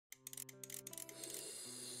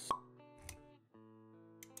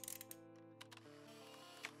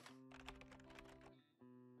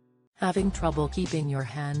Having trouble keeping your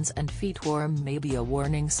hands and feet warm may be a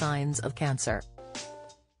warning signs of cancer.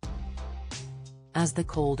 As the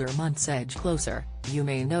colder months edge closer, you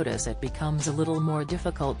may notice it becomes a little more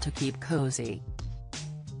difficult to keep cozy.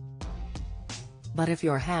 But if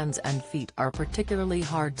your hands and feet are particularly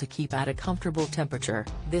hard to keep at a comfortable temperature,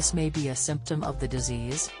 this may be a symptom of the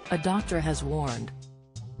disease, a doctor has warned.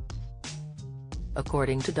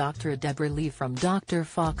 According to Dr. Deborah Lee from Dr.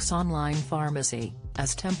 Fox Online Pharmacy,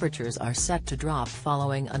 as temperatures are set to drop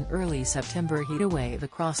following an early September heatwave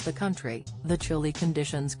across the country, the chilly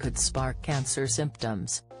conditions could spark cancer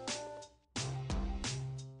symptoms.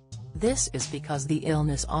 This is because the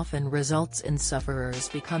illness often results in sufferers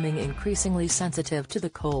becoming increasingly sensitive to the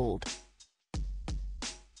cold.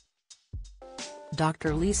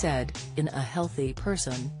 Dr. Lee said, in a healthy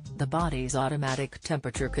person, the body's automatic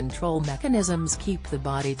temperature control mechanisms keep the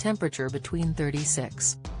body temperature between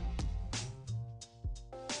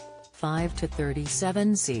 36.5 to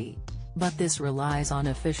 37 C. But this relies on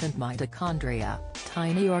efficient mitochondria,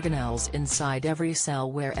 tiny organelles inside every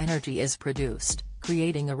cell where energy is produced,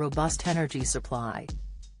 creating a robust energy supply.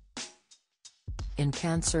 In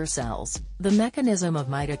cancer cells, the mechanism of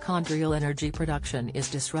mitochondrial energy production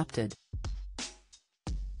is disrupted.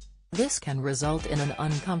 This can result in an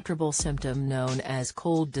uncomfortable symptom known as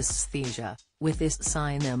cold dysesthesia, with this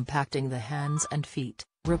sign impacting the hands and feet,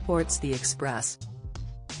 reports The Express.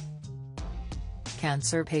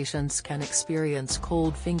 Cancer patients can experience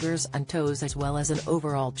cold fingers and toes as well as an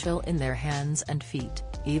overall chill in their hands and feet,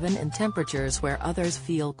 even in temperatures where others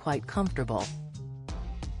feel quite comfortable.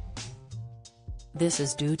 This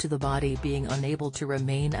is due to the body being unable to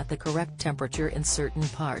remain at the correct temperature in certain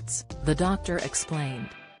parts, the doctor explained.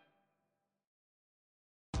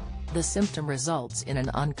 The symptom results in an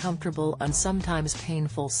uncomfortable and sometimes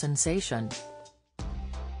painful sensation.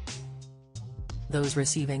 Those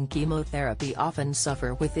receiving chemotherapy often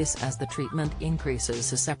suffer with this as the treatment increases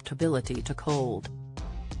susceptibility to cold.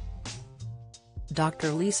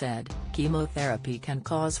 Dr. Lee said, chemotherapy can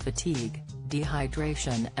cause fatigue,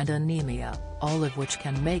 dehydration and anemia, all of which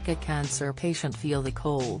can make a cancer patient feel the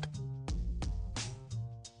cold.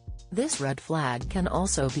 This red flag can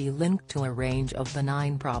also be linked to a range of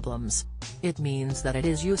benign problems. It means that it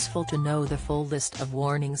is useful to know the full list of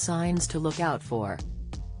warning signs to look out for.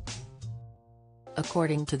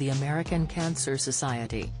 According to the American Cancer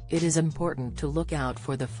Society, it is important to look out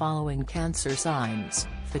for the following cancer signs: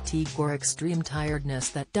 fatigue or extreme tiredness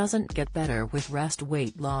that doesn't get better with rest,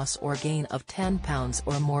 weight loss or gain of 10 pounds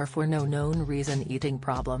or more for no known reason, eating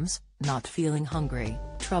problems, not feeling hungry,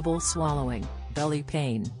 trouble swallowing, belly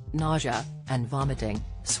pain, nausea, and vomiting,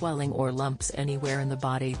 swelling or lumps anywhere in the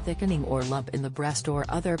body, thickening or lump in the breast or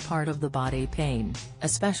other part of the body, pain,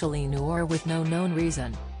 especially new or with no known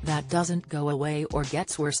reason, that doesn't go away or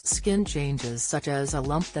gets worse, skin changes such as a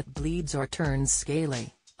lump that bleeds or turns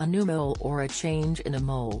scaly, a new mole or a change in a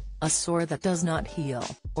mole, a sore that does not heal,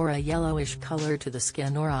 or a yellowish color to the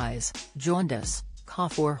skin or eyes, jaundice,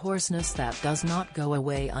 cough or hoarseness that does not go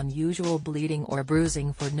away, unusual bleeding or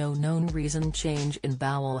bruising for no known reason, change in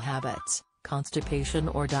bowel habits, constipation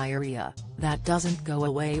or diarrhea, that doesn't go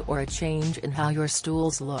away, or a change in how your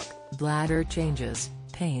stools look, bladder changes,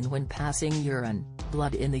 pain when passing urine,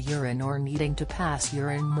 blood in the urine or needing to pass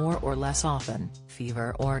urine more or less often,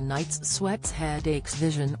 fever or night sweats, headaches,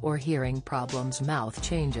 vision or hearing problems, mouth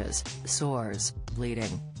changes, sores,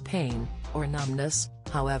 bleeding, pain, or numbness.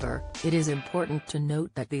 However, it is important to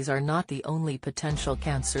note that these are not the only potential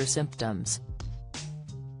cancer symptoms.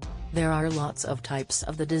 There are lots of types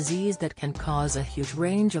of the disease that can cause a huge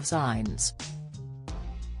range of signs.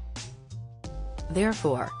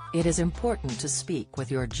 Therefore, it is important to speak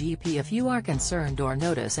with your GP if you are concerned or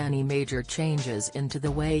notice any major changes into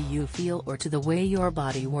the way you feel or to the way your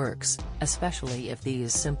body works, especially if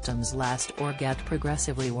these symptoms last or get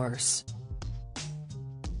progressively worse.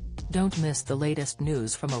 Don't miss the latest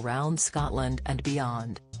news from around Scotland and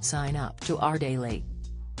beyond. Sign up to our daily